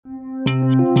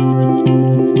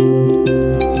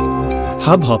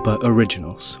Hubhopper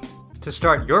Originals. To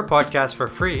start your podcast for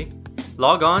free,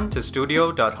 log on to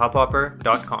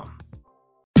studio.hubhopper.com.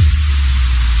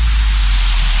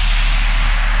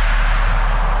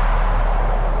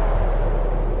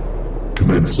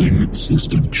 Commencing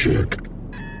system check.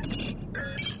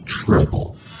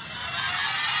 Treble.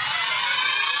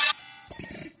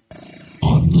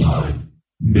 Online.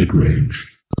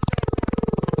 Mid-range.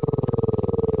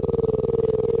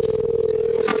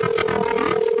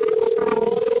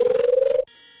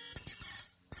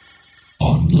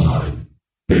 Online.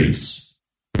 Bass.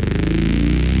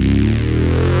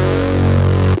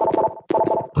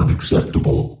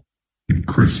 Unacceptable.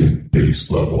 Increasing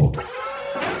bass level.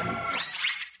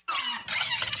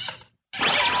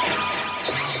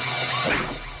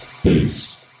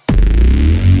 Bass.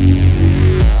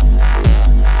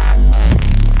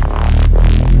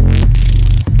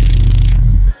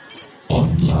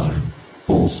 Online.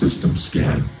 Full system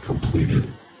scan completed.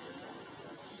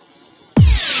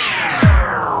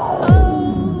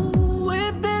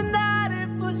 We've been at it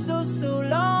for so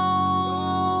long,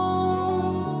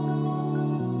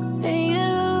 and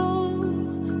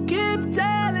you keep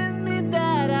telling me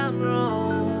that I'm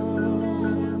wrong,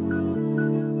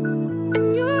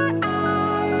 and your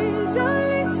eyes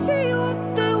only see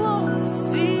what they want to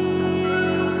see,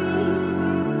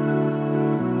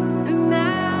 and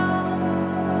now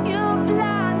you're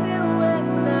blinded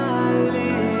when I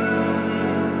leave,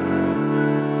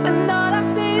 and all I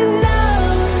see is love.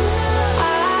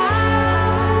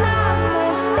 I'm not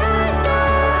mistaken.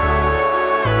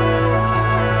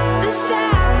 The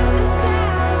sound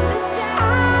I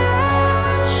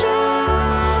am sure.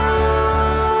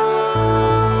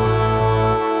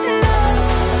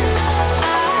 Love,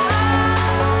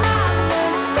 I'm not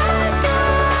mistaken.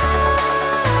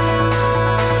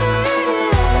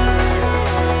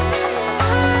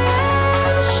 I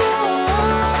am sure.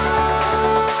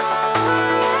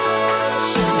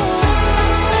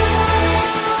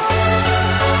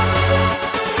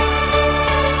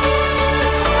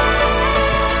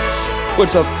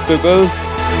 What's up, people?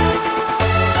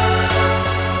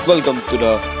 Welcome to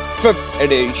the 5th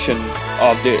edition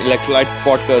of the Electro-light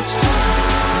podcast.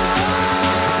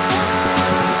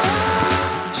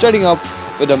 Starting up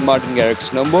with a Martin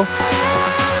Garrix number.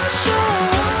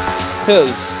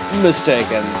 Here's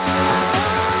Mistaken.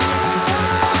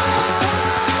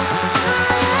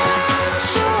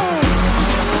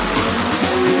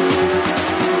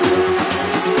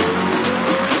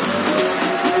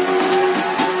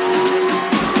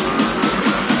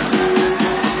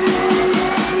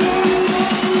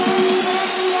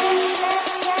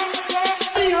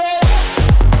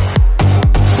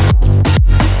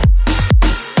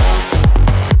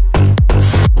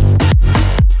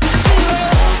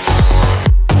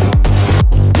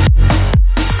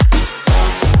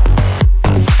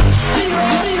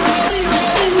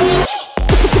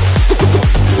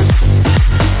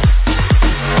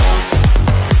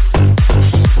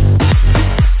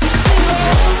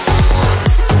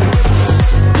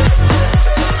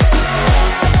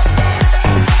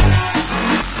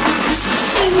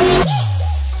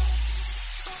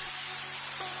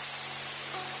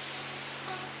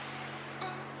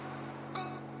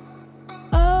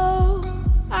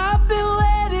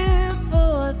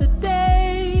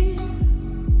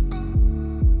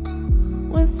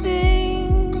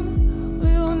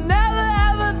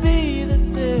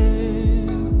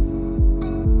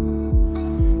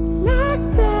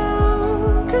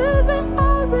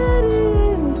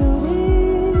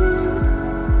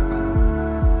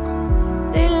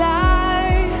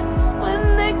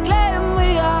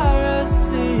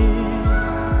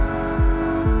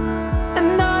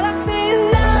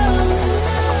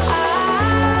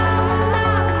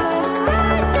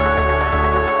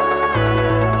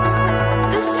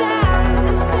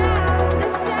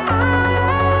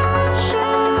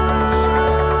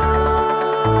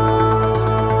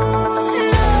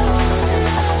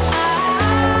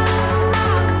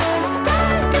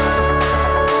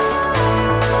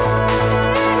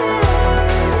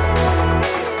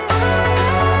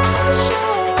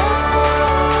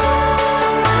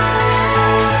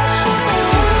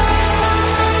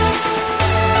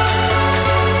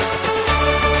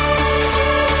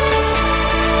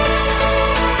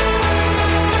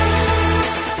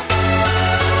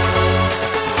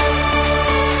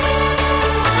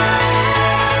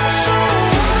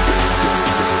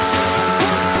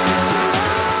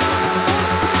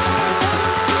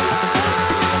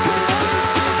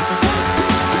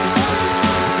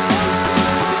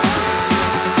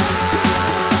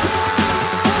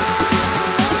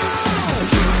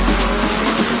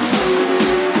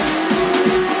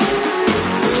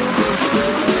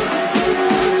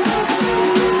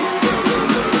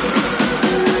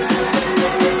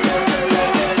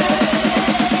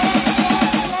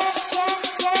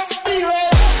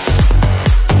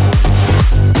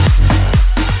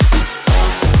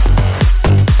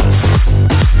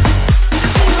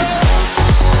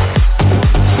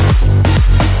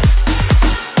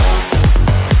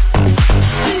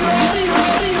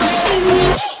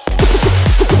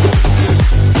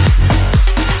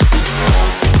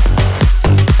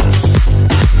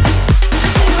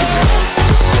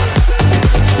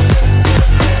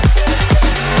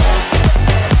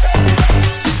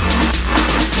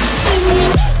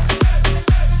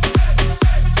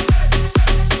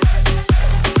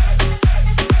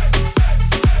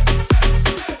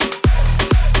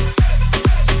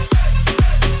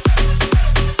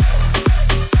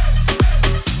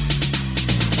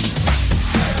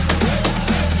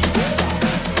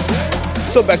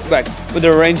 So back to back with the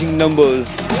arranging numbers.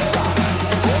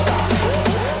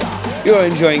 You are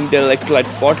enjoying the Electro-light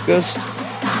podcast,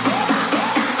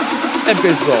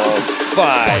 episode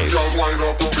 5.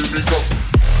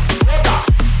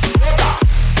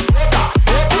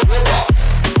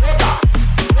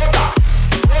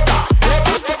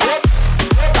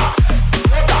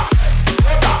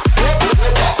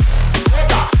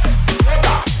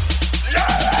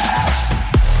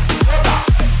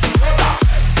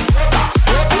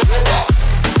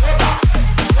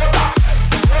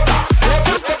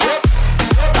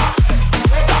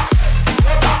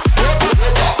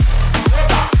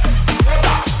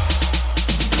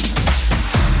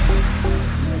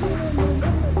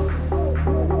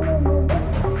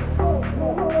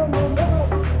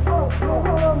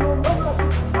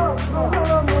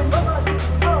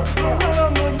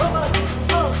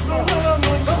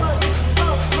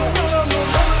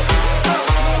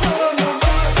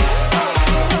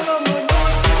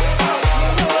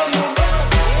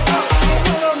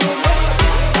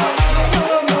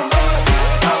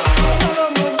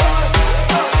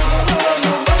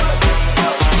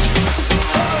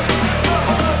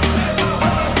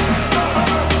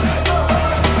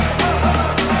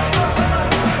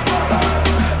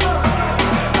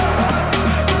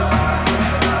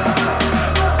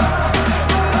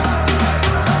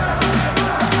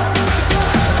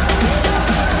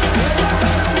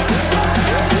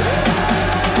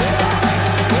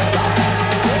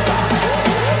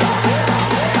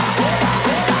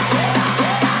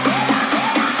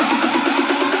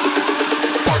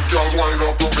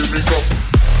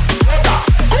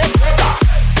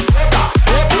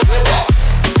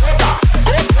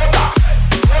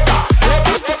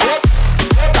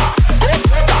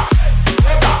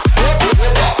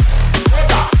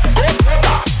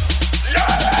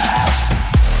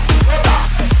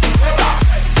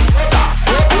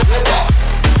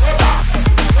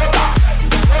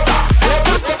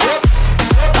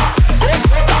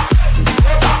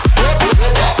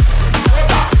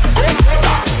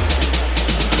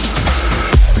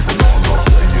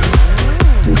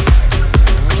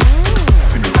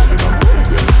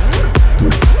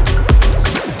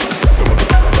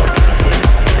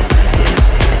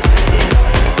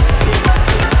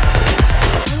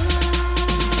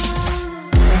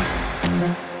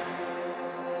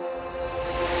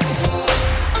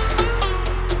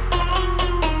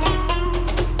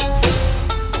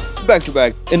 Back to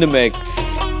back in the mix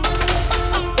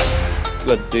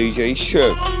with DJ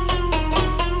Shiv.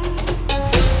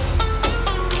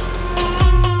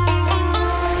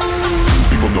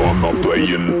 People know I'm not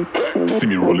playing. See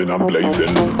me rolling, I'm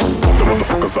blazing. The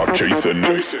motherfuckers are chasing.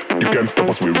 You can't stop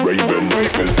us, we're raving.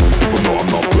 People know I'm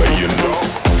not playing.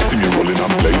 See me rolling,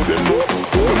 I'm blazing.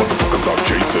 The motherfuckers are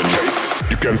chasing.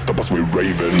 You can't stop us, we're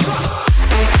raving.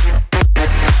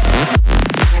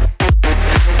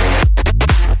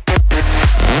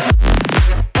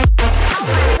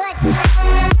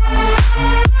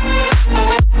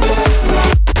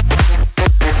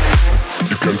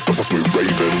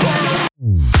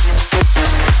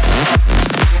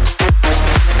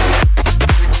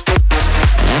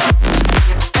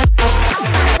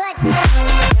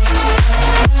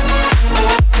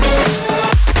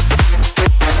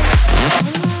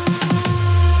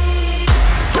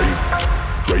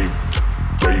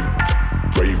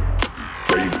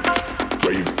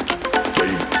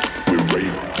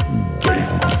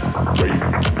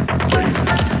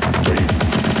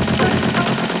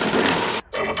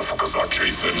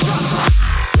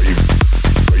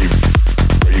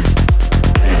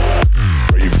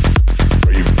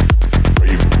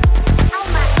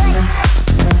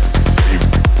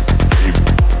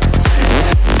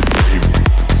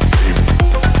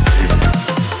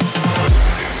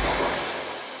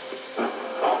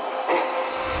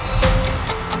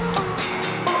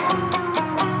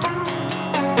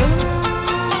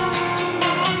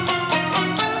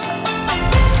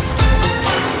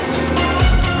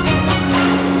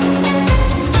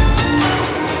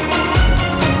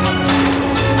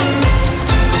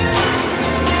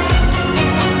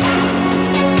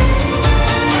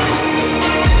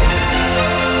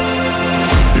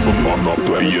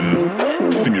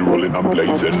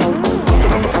 blazing. The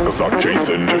motherfuckers are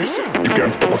chasing. You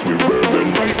can't stop us, we're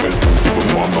raving. People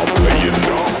know I'm not playing.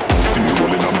 See me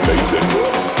rolling, I'm blazing.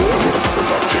 The motherfuckers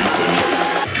are chasing.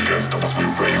 You can't stop us,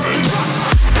 we're raving.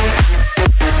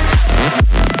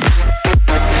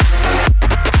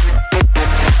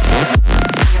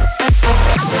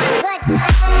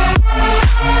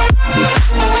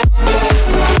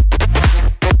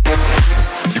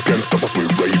 You can't stop us, we're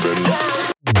raving.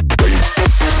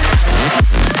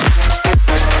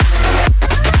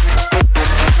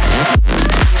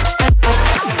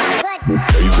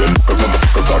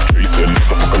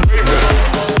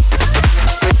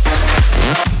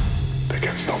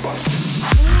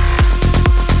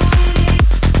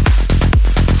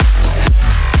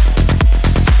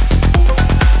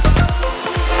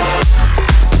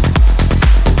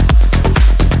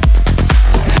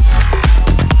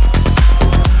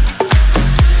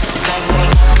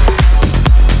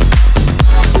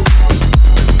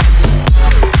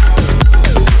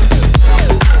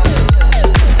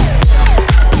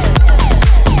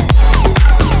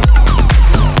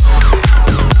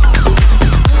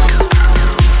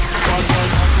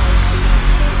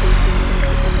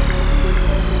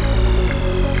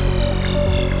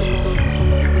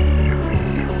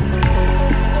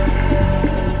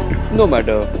 No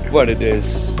matter what it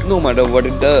is, no matter what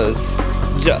it does,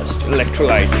 just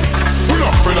electrolyte. We not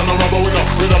afraid of no robber, we not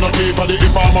afraid of no thief. For the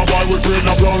informer boy, we afraid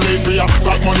of brown leaf. Yeah,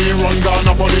 got money, run down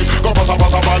the police. Go pass a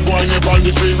bad boy, nip on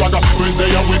the street. Ragga, we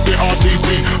there with the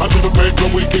RTC. And to the bed,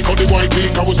 we kick out the white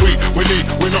geek. Cause we sweet, we need,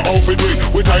 we not outfit weak.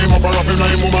 We tie him up and wrap him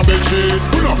like him on my bed sheet.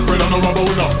 We not afraid of no robber,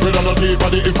 we not afraid of no thief.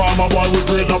 For the informer boy, we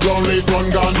afraid of brown leaf.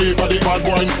 Run down the for the bad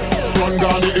boy. Run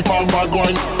down the inform bad boy.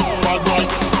 Bad boy,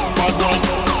 bad boy,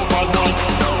 bad boy, bad boy,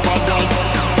 bad boy,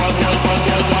 bad boy,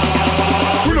 bad boy.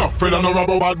 We not afraid of no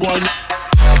robber, bad boy.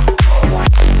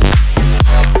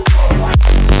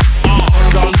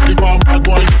 If I'm bad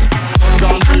boy, I'm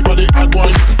gone for the bad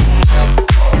boy.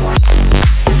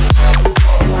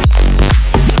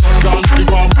 I'm gone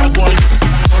if I'm bad boy,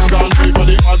 I'm gone for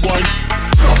the bad boy.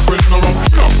 No friend no rum,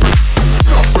 no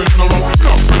friend no rum,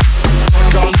 no friend. I'm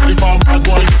gone if I'm bad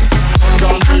boy, I'm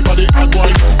gone for the bad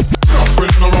boy. No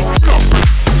friend no rum, no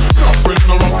friend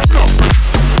no rum, no friend.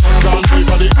 I'm gone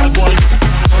for the bad boy,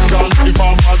 I'm gone if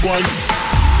I'm bad boy.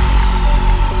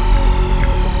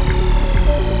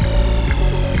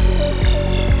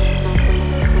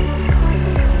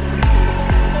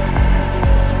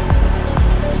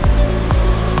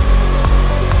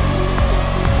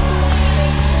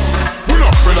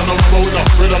 We not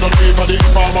afraid of no thief. For the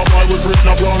informer boy, we afraid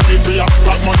of brown leaf. Yeah,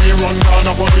 got money, run down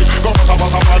the police. Go pass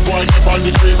a bad boy, nip on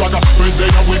the street. Ragga, we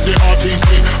there with the RTC.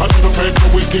 And to the bed,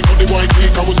 we kick out the white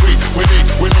geek. Cause we sweet, we need,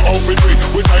 we not outfit weak.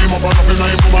 We tie him up and wrap him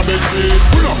like him on my bed sheet.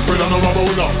 We not afraid of no robber,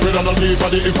 we not afraid of no thief. For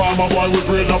the informer boy, we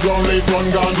afraid of brown leaf. Run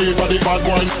down the for the bad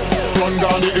boy. Run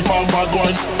down the inform bad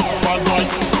boy. Bad boy,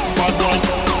 bad boy,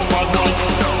 bad boy,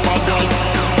 bad boy,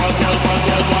 bad boy, bad boy,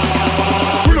 bad boy.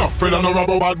 We not afraid of no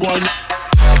robber, bad boy.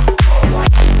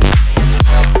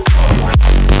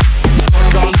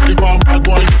 If I'm bad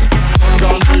boy, I'm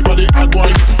gone for the bad boy.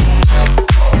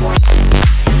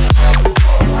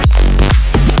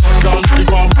 I'm gone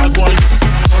if I'm bad boy,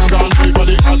 I'm gone for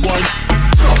the bad boy.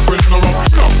 No friend no rum,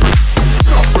 no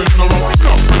friend no rum,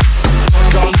 no friend. I'm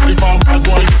gone if I'm bad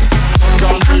boy, I'm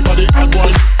gone for the bad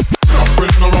boy. No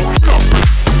friend no rum, no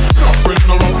friend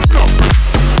no rum, no friend.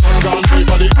 I'm gone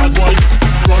for the bad boy,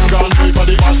 run gone for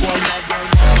the bad boy.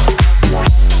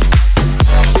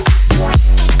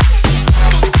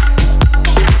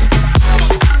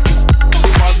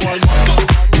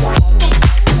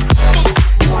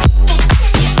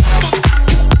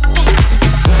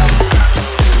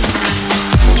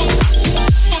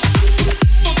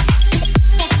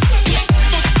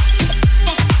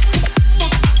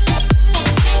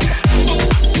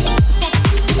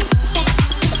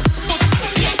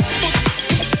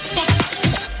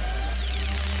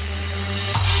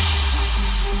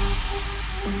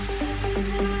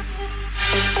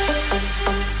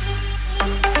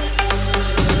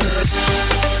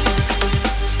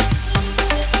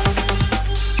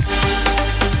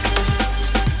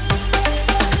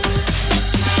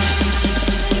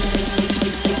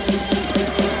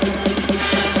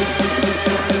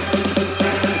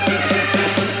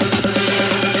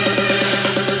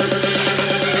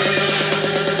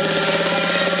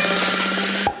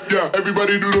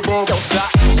 Everybody do the bump. Don't stop.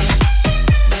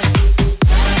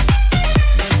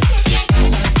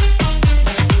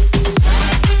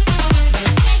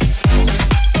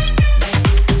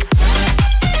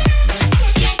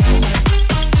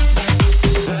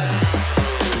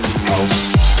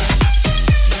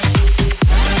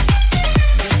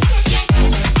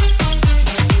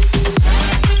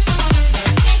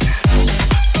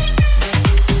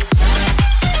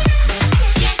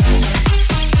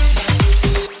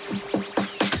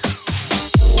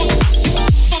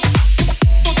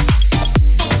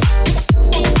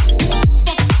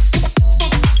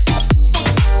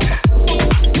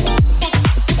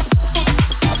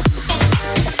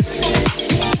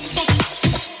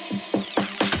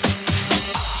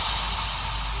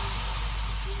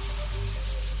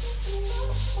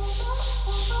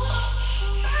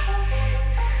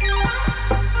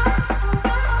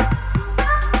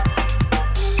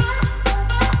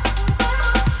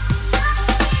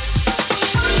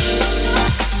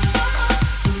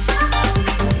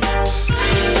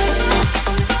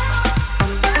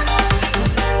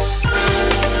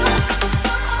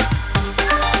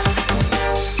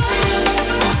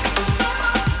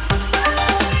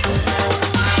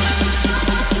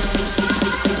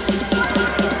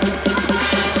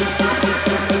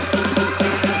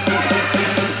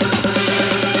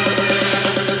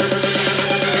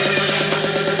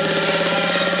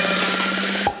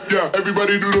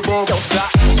 Everybody do the bump. Don't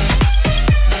stop.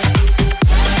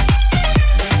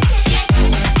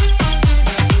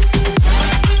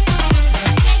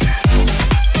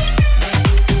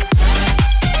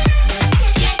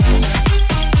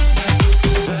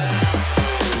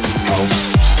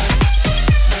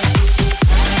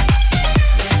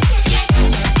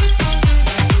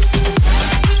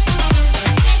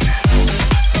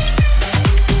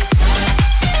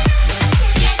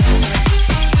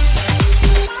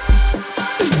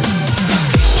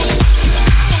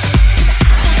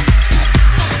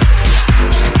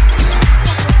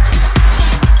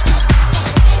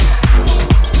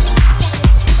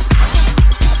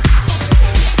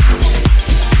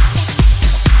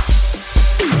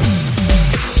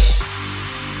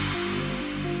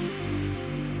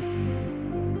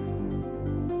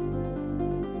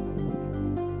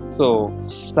 So,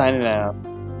 signing out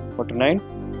for tonight.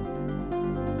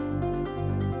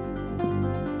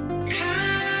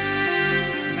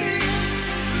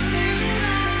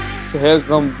 So here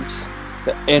comes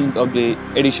the end of the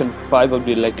edition 5 of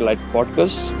the Electro-light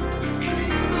podcast.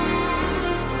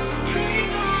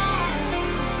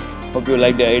 Hope you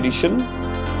like the edition.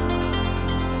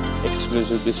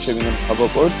 Exclusively streaming on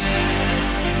Hubhopper.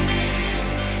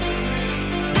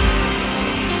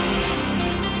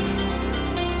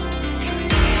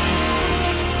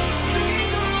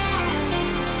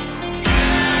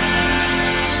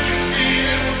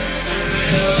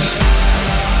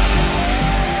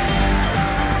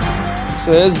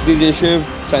 So here's DJ Shiv,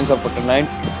 signs off for tonight.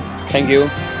 Thank you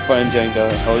for enjoying the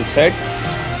whole set.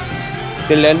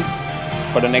 Till then,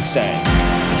 for the next time.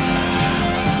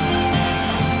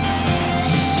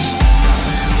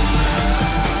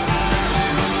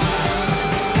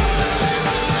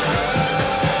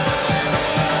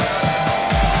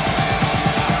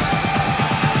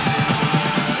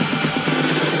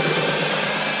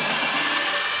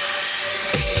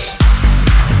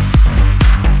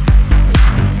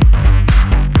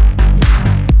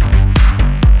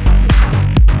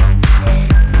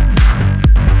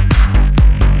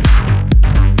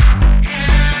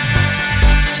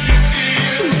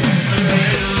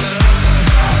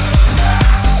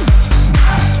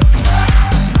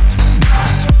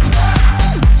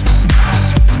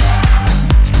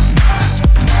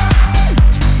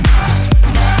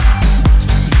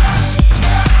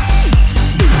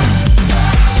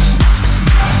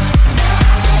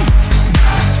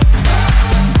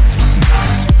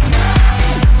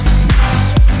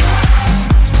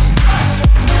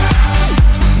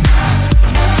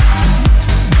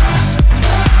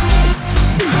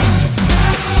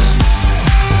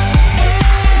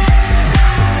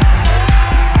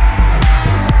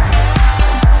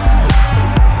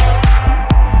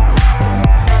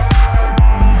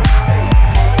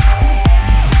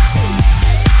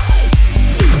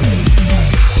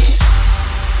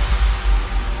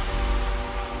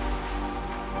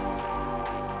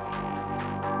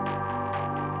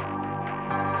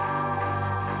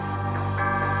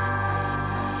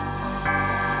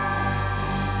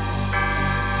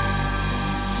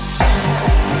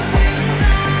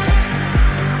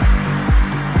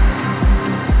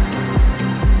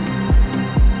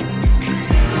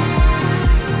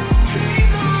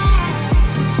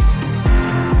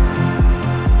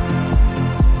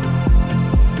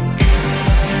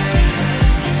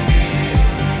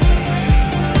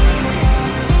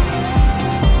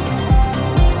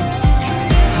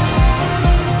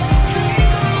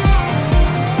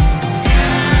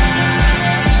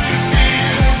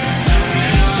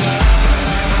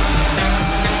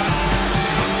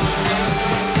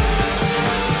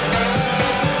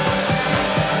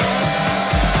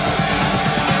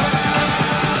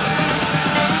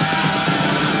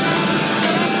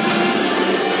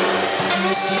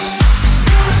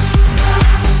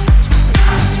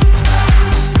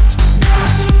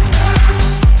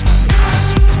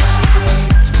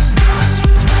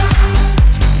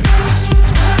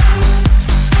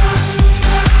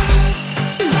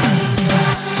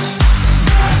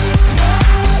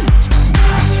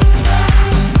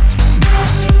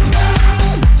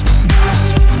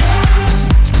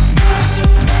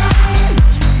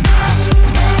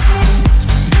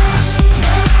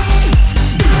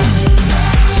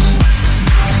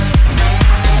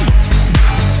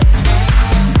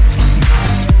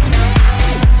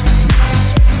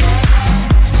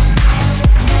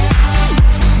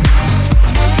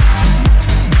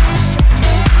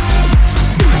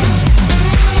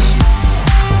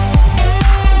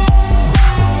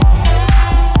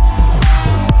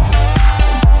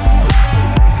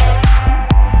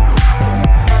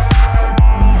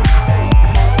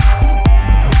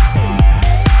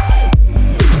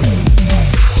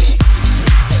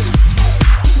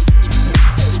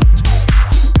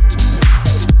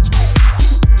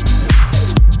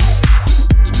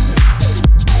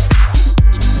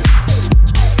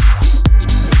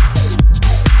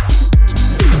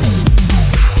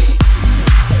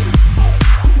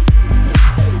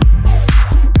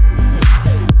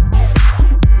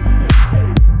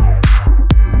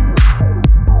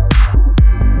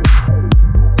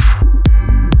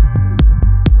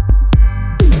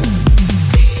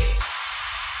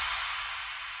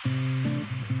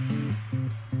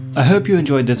 I hope you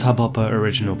enjoyed this Hubhopper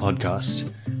original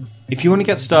podcast. If you want to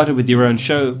get started with your own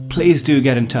show, please do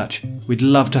get in touch. We'd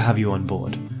love to have you on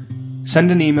board. Send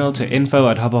an email to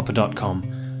info@hubhopper.com.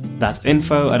 That's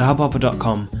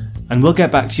info@hubhopper.com, and we'll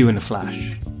get back to you in a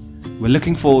flash. We're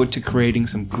looking forward to creating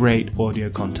some great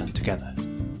audio content together.